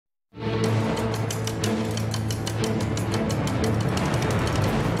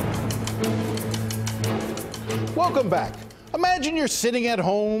Welcome back. Imagine you're sitting at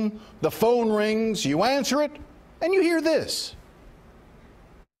home, the phone rings, you answer it, and you hear this.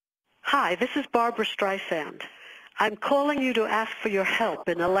 Hi, this is Barbara Streisand. I'm calling you to ask for your help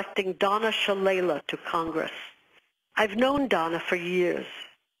in electing Donna Shalala to Congress. I've known Donna for years.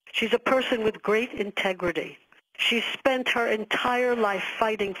 She's a person with great integrity. She's spent her entire life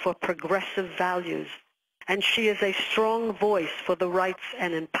fighting for progressive values, and she is a strong voice for the rights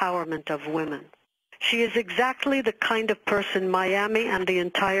and empowerment of women. She is exactly the kind of person Miami and the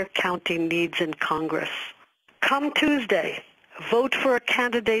entire county needs in Congress. Come Tuesday, vote for a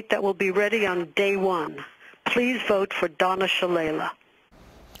candidate that will be ready on day one. Please vote for Donna Shalala.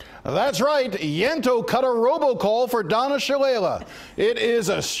 That's right. Yento cut a robocall for Donna Shalala. It is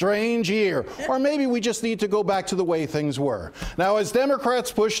a strange year. Or maybe we just need to go back to the way things were. Now, as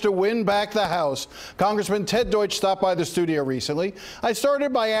Democrats push to win back the House, Congressman Ted Deutch stopped by the studio recently. I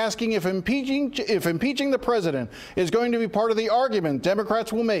started by asking if impeaching the president is going to be part of the argument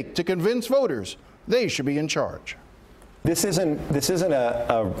Democrats will make to convince voters they should be in charge. This isn't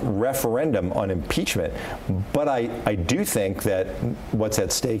a referendum on impeachment, but I do think that what's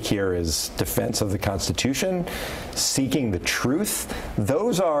at stake here is defense of the Constitution, seeking the truth.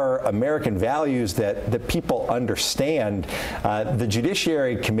 Those are American values that people understand. The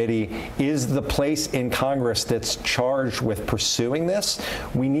Judiciary Committee is the place in Congress that's charged with pursuing this.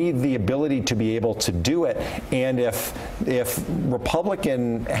 We need the ability to be able to do it. And if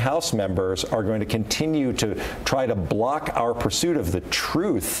Republican House members are going to continue to try to block our pursuit of the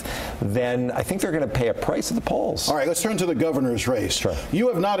truth, then I think they're going to pay a price at the polls. All right, let's turn to the governor's race. Sure. You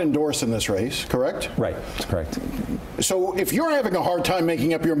have not endorsed in this race, correct? Right, that's correct. So if you're having a hard time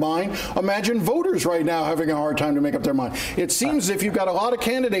making up your mind, imagine voters right now having a hard time to make up their mind. It seems as if you've got a lot of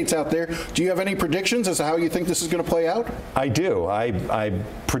candidates out there. Do you have any predictions as to how you think this is going to play out? I do. I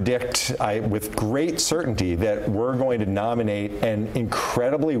predict with great certainty that we're going to nominate an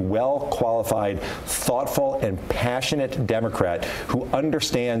incredibly well-qualified, thoughtful, and passionate Democrat who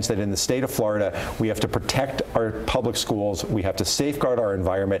understands that in the state of Florida, we have to protect our public schools, we have to safeguard our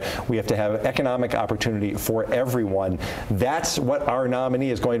environment, we have to have economic opportunity for everyone. That's what our nominee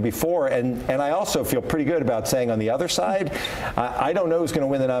is going to be for. And I also feel pretty good about saying on the other side, I don't know who's going to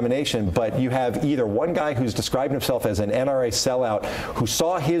win the nomination, but you have either one guy who's described himself as an NRA sellout who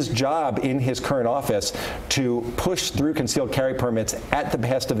saw his job in his current office to push through concealed carry permits at the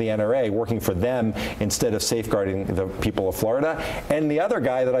behest of the NRA, working for them instead of safeguarding the people of Florida. And the other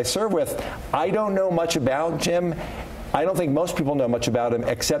guy that I serve with, I don't know much about, Jim. I don't think most people know much about him,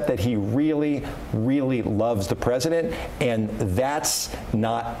 except that he really, really loves the president, and that's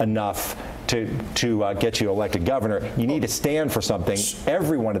not enough to get you elected governor. You need to stand for something.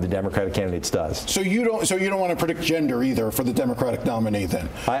 Every one of the Democratic candidates does. So you don't want to predict gender either for the Democratic nominee, then?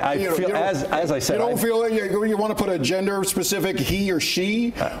 I feel, as I said, you don't feel like you want to put a gender specific he or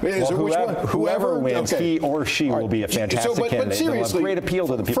she. Whoever wins, okay. He or she will be a fantastic candidate. But seriously, great appeal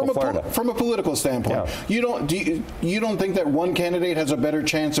to the people of Florida. From a political standpoint, yeah. You don't think that one candidate has a better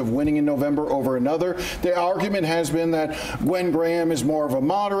chance of winning in November over another? The argument has been that Gwen Graham is more of a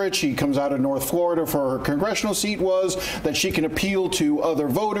moderate. She comes out of North Florida for her congressional seat, was that she can appeal to other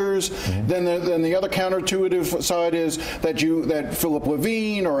voters. Mm-hmm. Then the other counterintuitive side is that Philip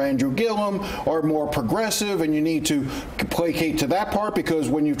Levine or Andrew Gillum are more progressive, and you need to placate to that part, because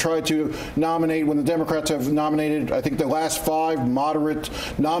when you try to nominate, when the Democrats have nominated, I think the last 5 moderate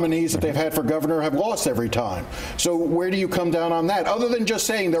nominees that they've had for governor have lost every time. So where do you come down on that, other than just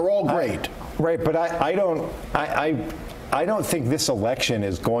saying they're all great? Right, but I don't think this election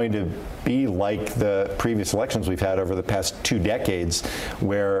is going to be like the previous elections we've had over the past 2 decades,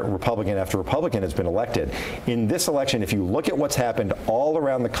 where Republican after Republican has been elected. In this election, if you look at what's happened all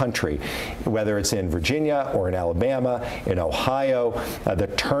around the country, whether it's in Virginia or in Alabama, in Ohio, the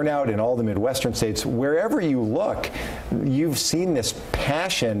turnout in all the Midwestern states, wherever you look, you've seen this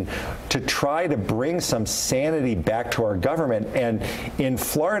passion to try to bring some sanity back to our government. And in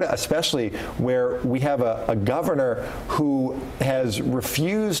Florida especially, where we have a governor who has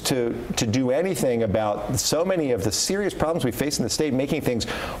refused to do anything about so many of the serious problems we face in the state, making things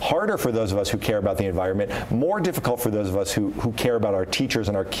harder for those of us who care about the environment, more difficult for those of us who care about our teachers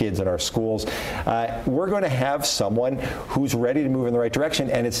and our kids and our schools. We're going to have someone who's ready to move in the right direction,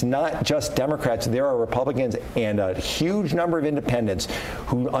 and it's not just Democrats. There are Republicans and a huge number of independents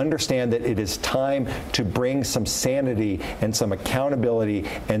who understand that it is time to bring some sanity and some accountability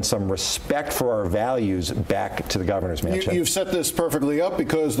and some respect for our values back to the governor's mansion. You've set this perfectly up,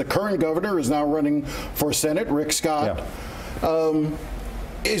 because the current governor is now running for Senate, Rick Scott. Yeah.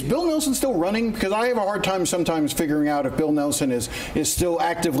 Is Bill Nelson still running? Because I have a hard time sometimes figuring out if Bill Nelson is still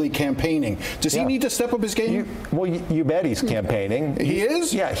actively campaigning. Does he need to step up his game? You bet he's campaigning. He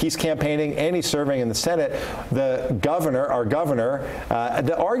is? Yeah, he's campaigning and he's serving in the Senate. The governor, our governor,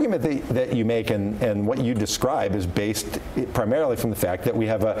 the argument that you make and what you describe is based primarily from the fact that we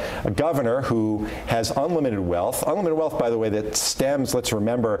have a governor who has unlimited wealth, by the way, that stems, let's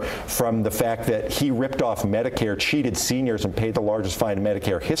remember, from the fact that he ripped off Medicare, cheated seniors, and paid the largest fine in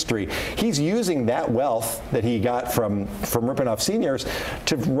Medicare history. He's using that wealth that he got from ripping off seniors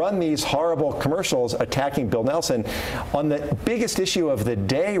to run these horrible commercials attacking Bill Nelson on the biggest issue of the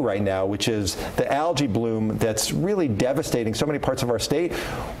day right now, which is the algae bloom that's really devastating so many parts of our state.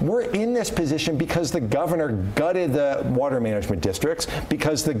 We're in this position because the governor gutted the water management districts,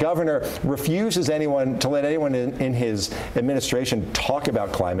 because the governor refuses to let anyone in his administration talk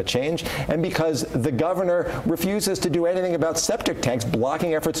about climate change, and because the governor refuses to do anything about septic tanks,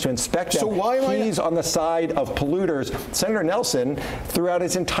 blocking efforts to inspect them. So why he's on the side of polluters? Senator Nelson, throughout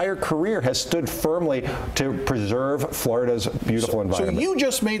his entire career, has stood firmly to preserve Florida's beautiful environment. So you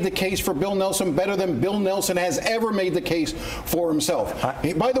just made the case for Bill Nelson better than Bill Nelson has ever made the case for himself.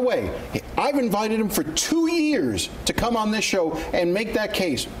 By the way, I've invited him for 2 years to come on this show and make that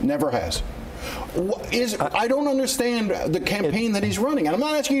case. Never has. I don't understand the campaign that he's running. And I'm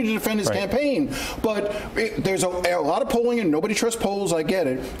not asking you to defend his campaign, but there's a lot of polling, and nobody trusts polls, I get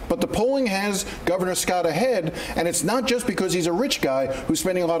it. But the polling has Governor Scott ahead, and it's not just because he's a rich guy who's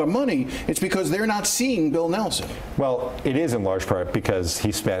spending a lot of money. It's because they're not seeing Bill Nelson. Well, it is in large part because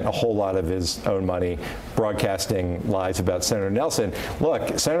he spent a whole lot of his own money broadcasting lies about Senator Nelson.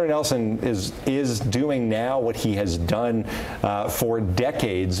 Look, Senator Nelson is doing now what he has done for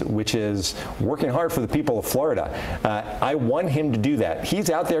decades, which is working hard for the people of Florida. I want him to do that. He's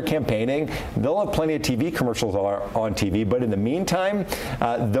out there campaigning. They'll have plenty of TV commercials on TV, but in the meantime,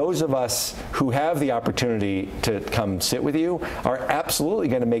 those of us who have the opportunity to come sit with you are absolutely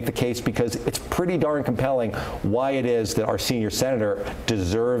going to make the case, because it's pretty darn compelling why it is that our senior senator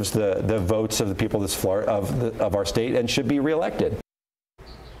deserves the votes of the people of our state and should be reelected.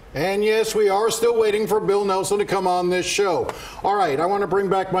 And yes, we are still waiting for Bill Nelson to come on this show. All right, I want to bring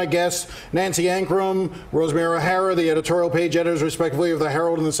back my guests, Nancy Ankrum, Rosemary O'Hara, the editorial page editors, respectively, of the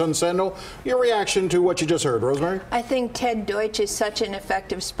Herald and the Sun-Sentinel. Your reaction to what you just heard, Rosemary? I think Ted Deutch is such an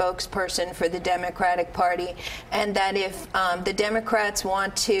effective spokesperson for the Democratic Party, and that if the Democrats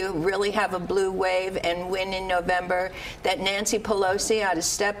want to really have a blue wave and win in November, that Nancy Pelosi ought to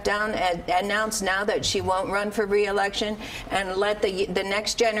step down and announce now that she won't run for re-election, and let the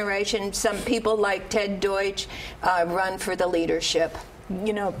next generation, some people like Ted Deutch, run for the leadership.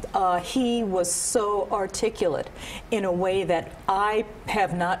 You know, he was so articulate in a way that I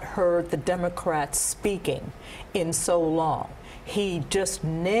have not heard the Democrats speaking in so long. He just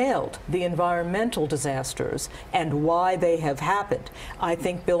nailed the environmental disasters and why they have happened. I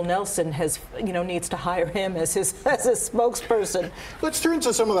think Bill Nelson needs to hire him as his spokesperson. Let's turn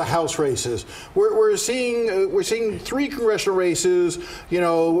to some of the House races. We're seeing 3 congressional races.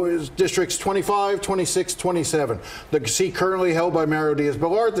 Districts 25, 26, 27. The seat currently held by Mario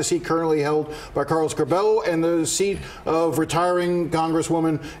Diaz-Balart, the seat currently held by Carlos Curbelo, and the seat of retiring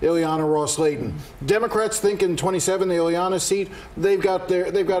Congresswoman Ileana Ros-Lehtinen. Democrats think in 27, the Ileana seat, they've got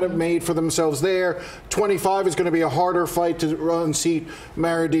it made for themselves there. 25 is going to be a harder fight to unseat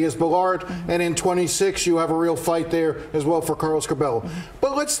Mario Diaz-Balart, and in 26 you have a real fight there as well for Carlos Curbelo.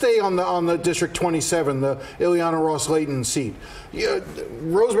 But let's stay on the District 27, the Ileana Ros-Lehtinen seat.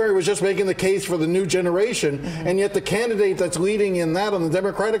 Rosemary was just making the case for the new generation, and yet the candidate that's leading in that on the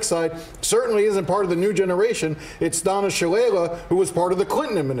Democratic side certainly isn't part of the new generation. It's Donna Shalala, who was part of the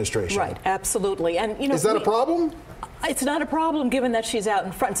Clinton administration. Right, absolutely. And is that a problem? It's not a problem, given that she's out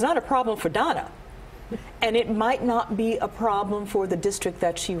in front. It's not a problem for Donna. And it might not be a problem for the district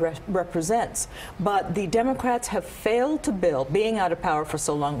that she represents. But the Democrats have failed to build, being out of power for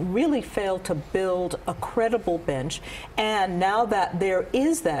so long, really failed to build a credible bench. And now that there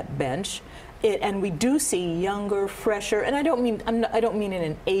is that bench, and we do see younger, fresher, and I don't mean in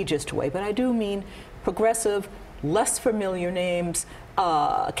an ageist way, but I do mean progressive, less familiar names,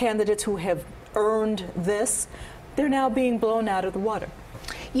 candidates who have earned this. They're now being blown out of the water.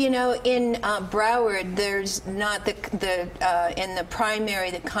 You know, in Broward, there's not in the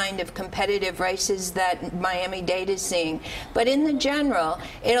primary the kind of competitive races that Miami-Dade is seeing. But in the general,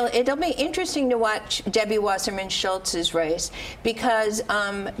 it'll be interesting to watch Debbie Wasserman Schultz's race, because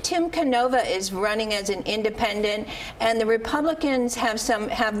Tim Canova is running as an independent, and the Republicans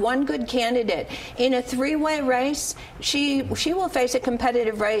have one good candidate. In a 3-way race, she will face a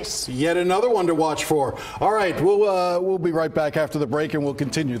competitive race. Yet another one to watch for. All right, we'll be right back after the break, and we'll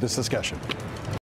continue continue this discussion.